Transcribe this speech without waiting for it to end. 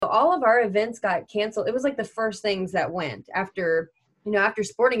all of our events got canceled. It was like the first things that went after, after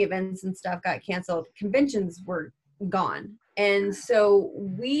sporting events and stuff got canceled, conventions were gone. And so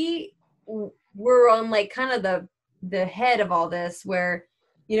we were on like kind of the head of all this where,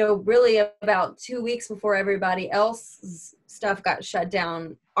 really about 2 weeks before everybody else's stuff got shut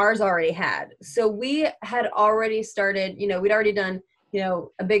down, ours already had. So we had already started, we'd already done,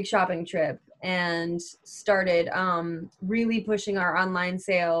 a big shopping trip and started really pushing our online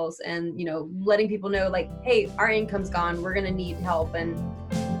sales and, letting people know like, hey, our income's gone. We're going to need help. And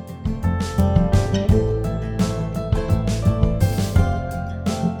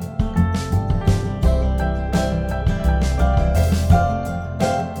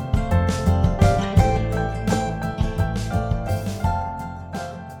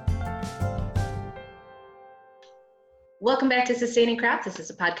welcome back to Sustaining Craft. This is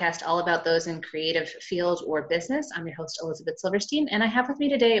a podcast all about those in creative field or business. I'm your host, Elizabeth Silverstein, and I have with me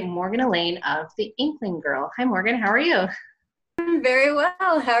today Morgan Elaine of The Inkling Girl. Hi, Morgan. How are you? I'm very well.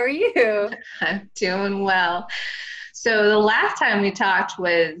 How are you? I'm doing well. So the last time we talked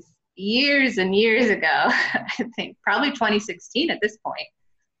was years and years ago. I think probably 2016 at this point.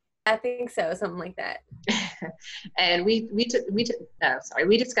 I think so, something like that. And we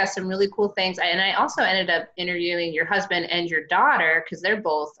discussed some really cool things. And I also ended up interviewing your husband and your daughter because they're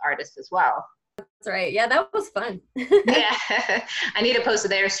both artists as well. That's right. Yeah, that was fun. Yeah, I need to post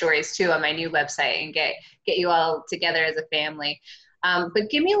their stories too on my new website and get you all together as a family.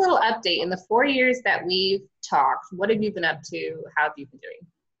 But give me a little update. In the 4 years that we've talked, what have you been up to? How have you been doing?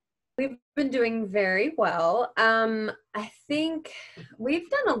 We've been doing very well. I think we've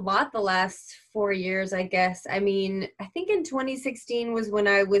done a lot the last 4 years, I guess. I mean, I think in 2016 was when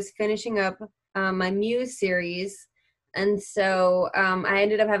I was finishing up my Muse series. And so I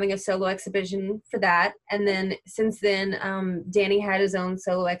ended up having a solo exhibition for that. And then since then, Danny had his own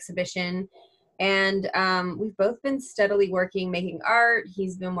solo exhibition. And we've both been steadily working, making art.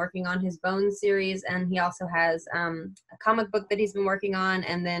 He's been working on his Bone series, and he also has a comic book that he's been working on.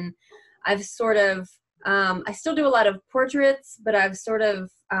 And then I've sort of, I still do a lot of portraits, but I've sort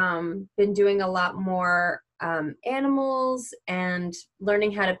of been doing a lot more animals and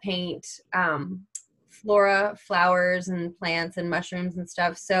learning how to paint flora, flowers and plants and mushrooms and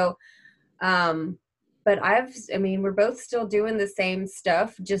stuff. So, but we're both still doing the same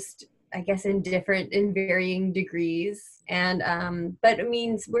stuff, just I guess in varying degrees. And, but it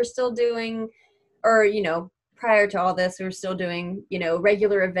means we're still doing, or, prior to all this, we're still doing,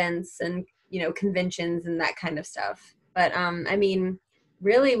 regular events and, conventions and that kind of stuff. But,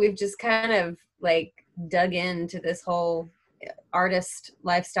 really we've just kind of like dug into this whole artist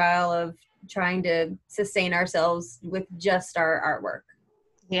lifestyle of trying to sustain ourselves with just our artwork.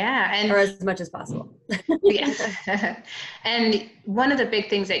 Yeah. Or as much as possible. Yeah. And one of the big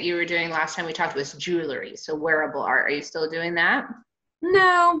things that you were doing last time we talked was jewelry. So wearable art. Are you still doing that?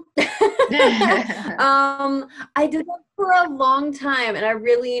 No. I did that for a long time and I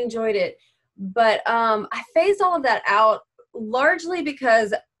really enjoyed it. But I phased all of that out largely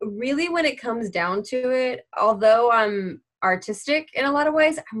because really when it comes down to it, although I'm artistic in a lot of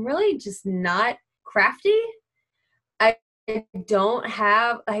ways, I'm really just not crafty. I'm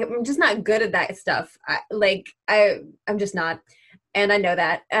just not good at that stuff. I'm just not, and I know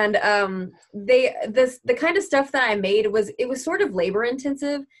that. And the kind of stuff that I made was sort of labor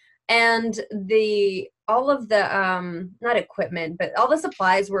intensive, and all of the not equipment, but all the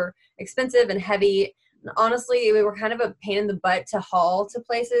supplies were expensive and heavy. And honestly, we were kind of a pain in the butt to haul to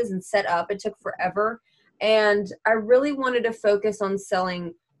places and set up. It took forever, and I really wanted to focus on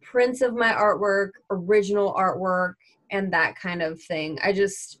selling prints of my artwork, original artwork, and that kind of thing.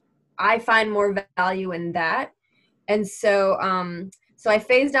 I find more value in that. And so, so I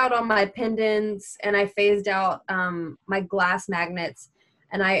phased out on my pendants and I phased out my glass magnets.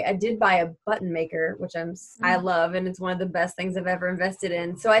 And I did buy a button maker, which I love, and it's one of the best things I've ever invested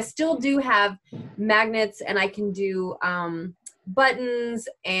in. So I still do have magnets, and I can do buttons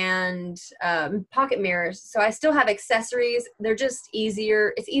and pocket mirrors. So I still have accessories. They're just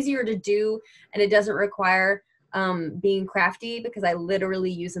easier. It's easier to do, and it doesn't require being crafty because I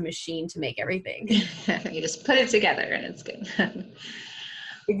literally use a machine to make everything. You just put it together and it's good.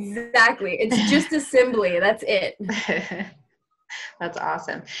 Exactly. It's just assembly. That's it. That's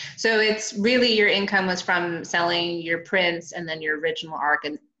awesome. So it's really your income was from selling your prints and then your original art,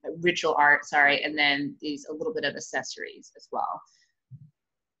 and then these a little bit of accessories as well.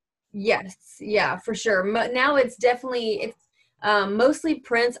 Yes. Yeah, for sure. Now it's mostly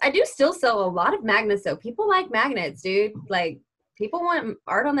prints. I do still sell a lot of magnets though. People like magnets, dude. Like people want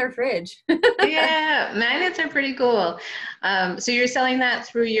art on their fridge. Yeah, magnets are pretty cool. So you're selling that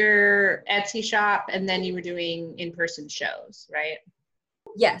through your Etsy shop, and then you were doing in-person shows, right?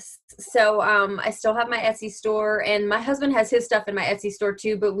 Yes. So I still have my Etsy store, and my husband has his stuff in my Etsy store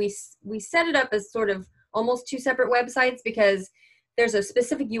too, but we set it up as sort of almost two separate websites because there's a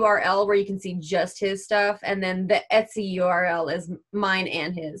specific URL where you can see just his stuff, and then the Etsy URL is mine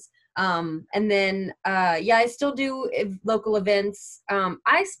and his. And then yeah, I still do local events.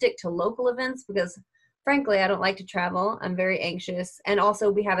 I stick to local events because frankly, I don't like to travel. I'm very anxious, and also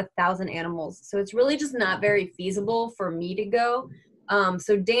we have 1,000 animals, so it's really just not very feasible for me to go.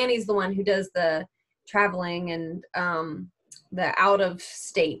 So Danny's the one who does the traveling and the out of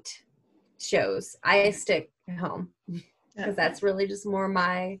state shows. I stick at home because that's really just more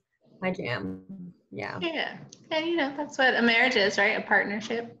my jam. Yeah. Yeah. And you know, that's what a marriage is, right? A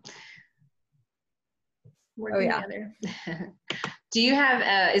partnership. Working together. Do you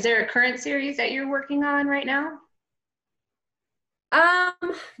have, is there a current series that you're working on right now?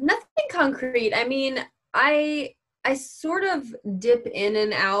 Nothing concrete. I mean, I sort of dip in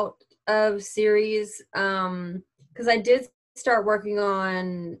and out of series because I did start working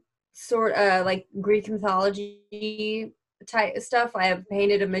on like Greek mythology type stuff. I have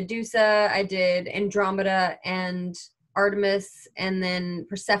painted a Medusa, I did Andromeda and Artemis, and then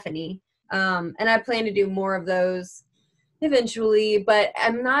Persephone. And I plan to do more of those eventually, but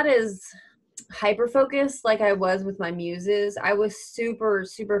I'm not as hyper focused like I was with my muses. I was super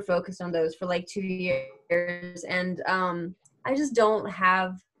focused on those for like 2 years, and I just don't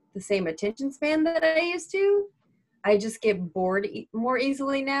have the same attention span that I used to. I just get bored more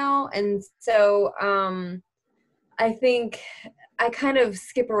easily now, and so I think I kind of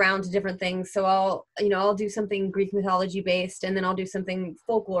skip around to different things. So I'll do something Greek mythology based, and then I'll do something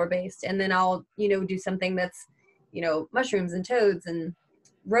folklore based, and then I'll do something that's mushrooms and toads and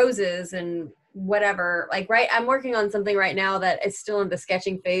roses and whatever. Like, right, I'm working on something right now that is still in the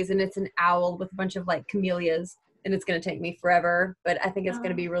sketching phase, and it's an owl with a bunch of like camellias, and it's going to take me forever, but I think it's going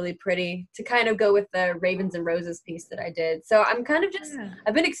to be really pretty to kind of go with the ravens and roses piece that I did. So I'm kind of just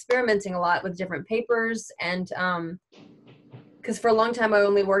I've been experimenting a lot with different papers, and because for a long time I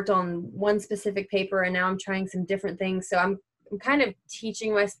only worked on one specific paper, and now I'm trying some different things. So I'm kind of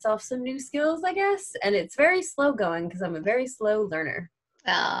teaching myself some new skills, I guess, and it's very slow going because I'm a very slow learner.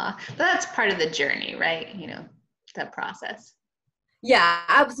 But that's part of the journey, right? You know, that process. Yeah,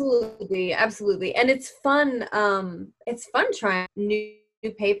 absolutely. And it's fun. It's fun trying new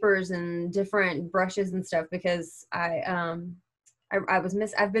papers and different brushes and stuff because I've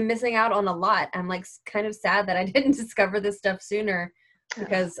been missing out on a lot. I'm like kind of sad that I didn't discover this stuff sooner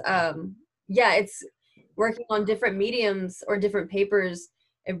because yeah, it's working on different mediums or different papers.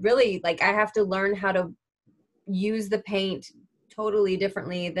 It really, like, I have to learn how to use the paint totally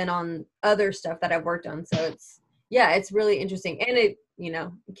differently than on other stuff that I've worked on. So it's really interesting, and it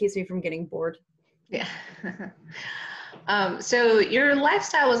keeps me from getting bored. Yeah. So your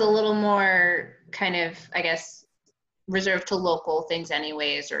lifestyle was a little more kind of, I guess, reserved to local things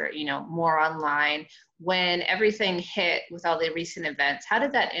anyways, or more online. When everything hit with all the recent events, how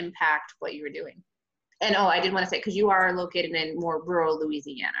did that impact what you were doing? And I did want to say, because you are located in more rural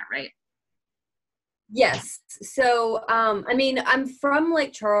Louisiana, right? Yes. So, I mean, I'm from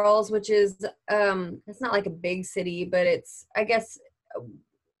Lake Charles, which is, it's not like a big city, but it's, I guess,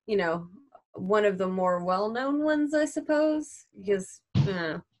 one of the more well-known ones, I suppose, because,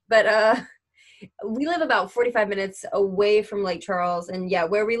 but we live about 45 minutes away from Lake Charles. And yeah,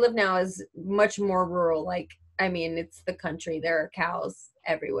 where we live now is much more rural. Like, I mean, it's the country. There are cows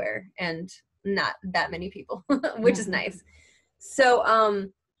everywhere and not that many people, which is nice. So,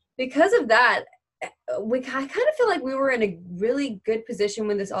 because of that, I kind of feel like we were in a really good position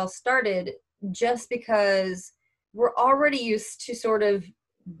when this all started, just because we're already used to sort of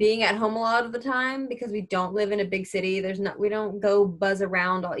being at home a lot of the time because we don't live in a big city. We don't go buzz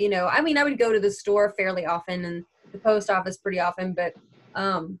around, I mean, I would go to the store fairly often and the post office pretty often, but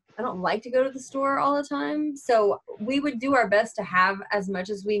I don't like to go to the store all the time. So we would do our best to have as much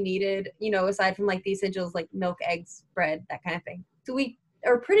as we needed, aside from like the essentials like milk, eggs, bread, that kind of thing. So we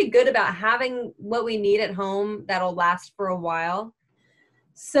are pretty good about having what we need at home that'll last for a while.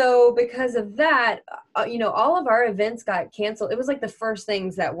 So because of that, all of our events got canceled. It was like the first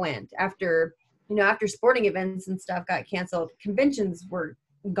things that went after sporting events and stuff got canceled. Conventions were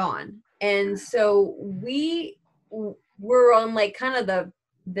gone. And so we were on like kind of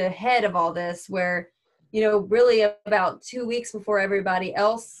the head of all this, where, really about 2 weeks before everybody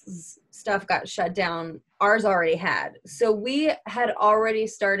else's stuff got shut down, ours already had. So we had already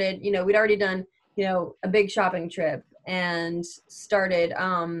started, we'd already done, a big shopping trip. and started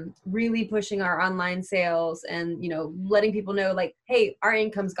really pushing our online sales and, letting people know like, hey, our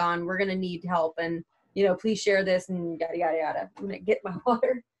income's gone. We're going to need help. And, please share this and yada, yada, yada. I'm going to get my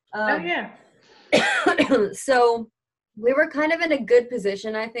water. Oh, yeah. So we were kind of in a good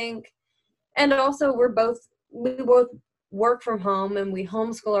position, I think. And also we both work from home and we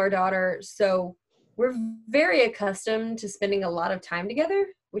homeschool our daughter. So we're very accustomed to spending a lot of time together,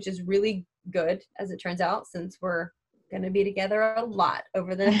 which is really good as it turns out, since we're going to be together a lot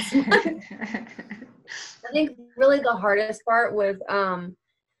over the next month. I think really the hardest part with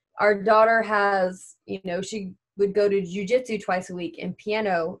our daughter has, she would go to jujitsu twice a week and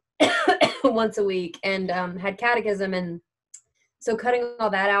piano once a week, and had catechism, and so cutting all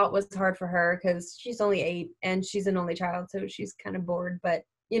that out was hard for her because she's only 8 and she's an only child, so she's kind of bored, but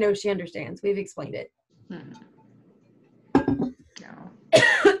she understands. We've explained it. No.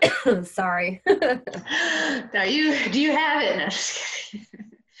 Sorry. No, do you have it? No, just kidding.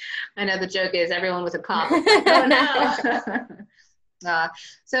 I know the joke is everyone with a cough. Oh no.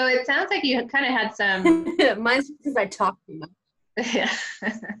 So it sounds like you kind of had some. Mine's because I talk too much. Yeah,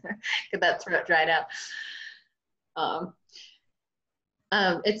 get that throat dried out.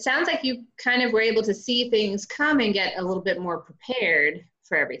 It sounds like you kind of were able to see things come and get a little bit more prepared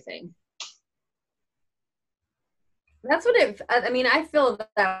for everything. That's what I feel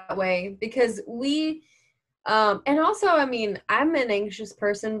that way because we, and also, I'm an anxious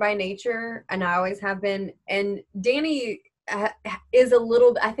person by nature, and I always have been, and Danny is a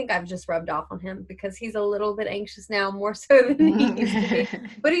little, I think I've just rubbed off on him because he's a little bit anxious now, more so than he used to be,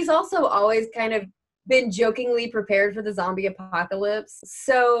 but he's also always kind of been jokingly prepared for the zombie apocalypse.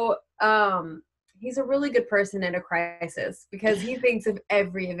 So he's a really good person in a crisis because he thinks of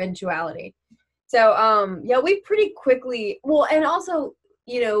every eventuality. So we pretty quickly, well, and also,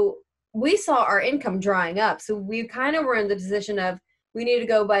 we saw our income drying up. So we kind of were in the position of we need to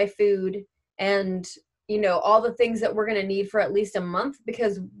go buy food and, all the things that we're going to need for at least a month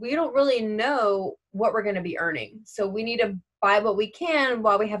because we don't really know what we're going to be earning. So we need to buy what we can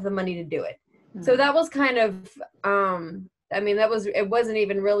while we have the money to do it. So that was kind of, it wasn't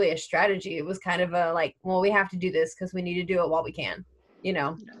even really a strategy. It was kind of a like, well, we have to do this because we need to do it while we can,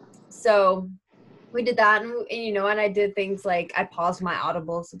 So we did that, and I did things like I paused my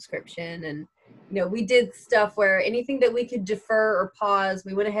Audible subscription, and, we did stuff where anything that we could defer or pause,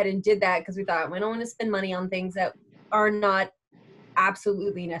 we went ahead and did that because we thought we don't want to spend money on things that are not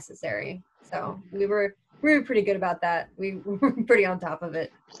absolutely necessary. So we were pretty good about that. We were pretty on top of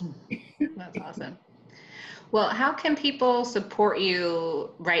it. That's awesome. Well, how can people support you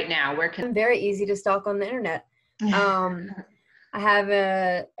right now? I'm very easy to stalk on the internet. I have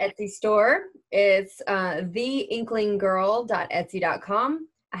a Etsy store. It's theinklingirl.etsy.com.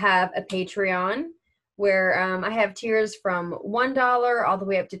 I have a Patreon where I have tiers from $1 all the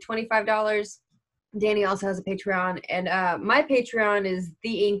way up to $25. Danny also has a Patreon, and my Patreon is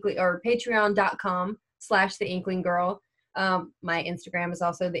patreon.com/theinklingirl. My Instagram is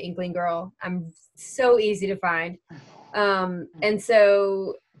also the Inkling Girl. I'm so easy to find. And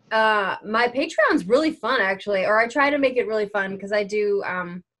so my Patreon's really fun, actually, or I try to make it really fun because I do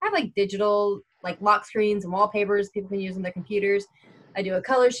have like digital like lock screens and wallpapers people can use on their computers. I do a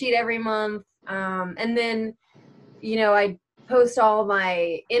color sheet every month, and then I post all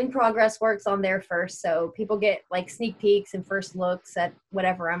my in-progress works on there first, so people get like sneak peeks and first looks at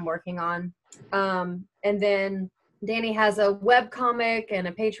whatever I'm working on. And then Danny has a web comic and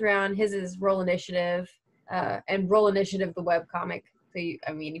a Patreon. His is Roll Initiative, and Roll Initiative the web comic. So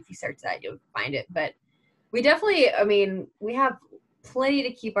if you search that, you'll find it. But we definitely, we have plenty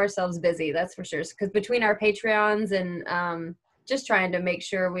to keep ourselves busy, that's for sure. Because between our Patreons and just trying to make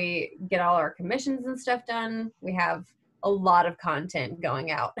sure we get all our commissions and stuff done, we have a lot of content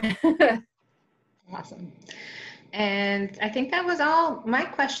going out. Awesome. And I think that was all my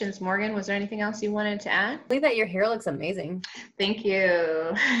questions, Morgan. Was there anything else you wanted to add? I believe that your hair looks amazing. Thank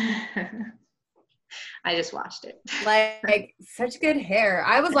you. I just watched it. Like such good hair.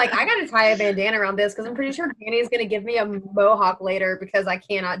 I was like, I got to tie a bandana around this because I'm pretty sure Danny's going to give me a mohawk later because I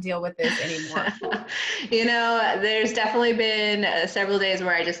cannot deal with this anymore. There's definitely been several days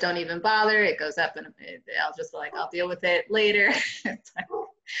where I just don't even bother. It goes up and I'll just I'll deal with it later.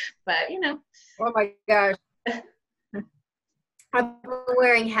 But, Oh my gosh. I've been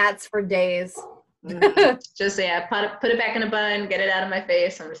wearing hats for days. Just put it back in a bun, get it out of my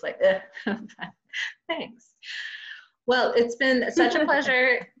face. I'm just like, thanks. Well, it's been such a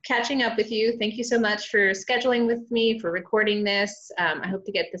pleasure catching up with you. Thank you so much for scheduling with me, for recording this. I hope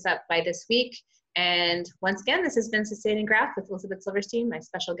to get this up by this week. And once again, this has been Sustaining Growth with Elizabeth Silverstein. My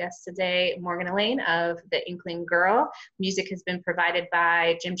special guest today, Morgan Elaine of The Inkling Girl. Music has been provided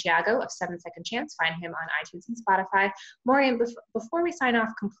by Jim Chiago of 7 Second Chance. Find him on iTunes and Spotify. Morgan, before we sign off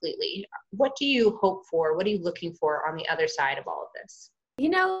completely, what do you hope for? What are you looking for on the other side of all of this? You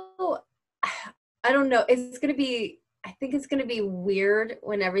know, I don't know. I think it's going to be weird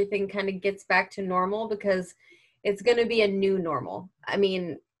when everything kind of gets back to normal, because it's going to be a new normal. I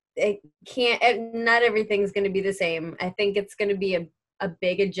mean, not everything's going to be the same. I think it's going to be a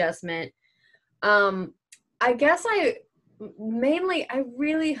big adjustment. I guess I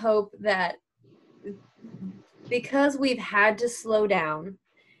really hope that, because we've had to slow down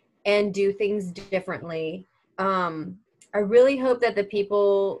and do things differently, I really hope that the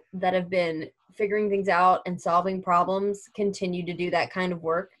people that have been figuring things out and solving problems continue to do that kind of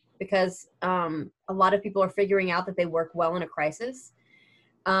work, because a lot of people are figuring out that they work well in a crisis.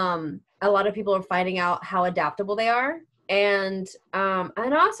 A lot of people are finding out how adaptable they are. And I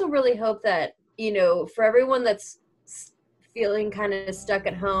also really hope that, for everyone that's feeling kind of stuck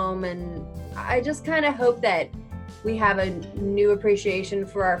at home, and I just kind of hope that we have a new appreciation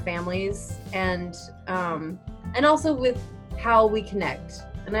for our families, and also with how we connect.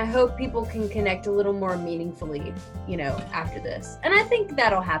 And I hope people can connect a little more meaningfully, after this. And I think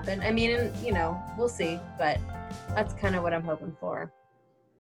that'll happen. I mean, we'll see, but that's kind of what I'm hoping for.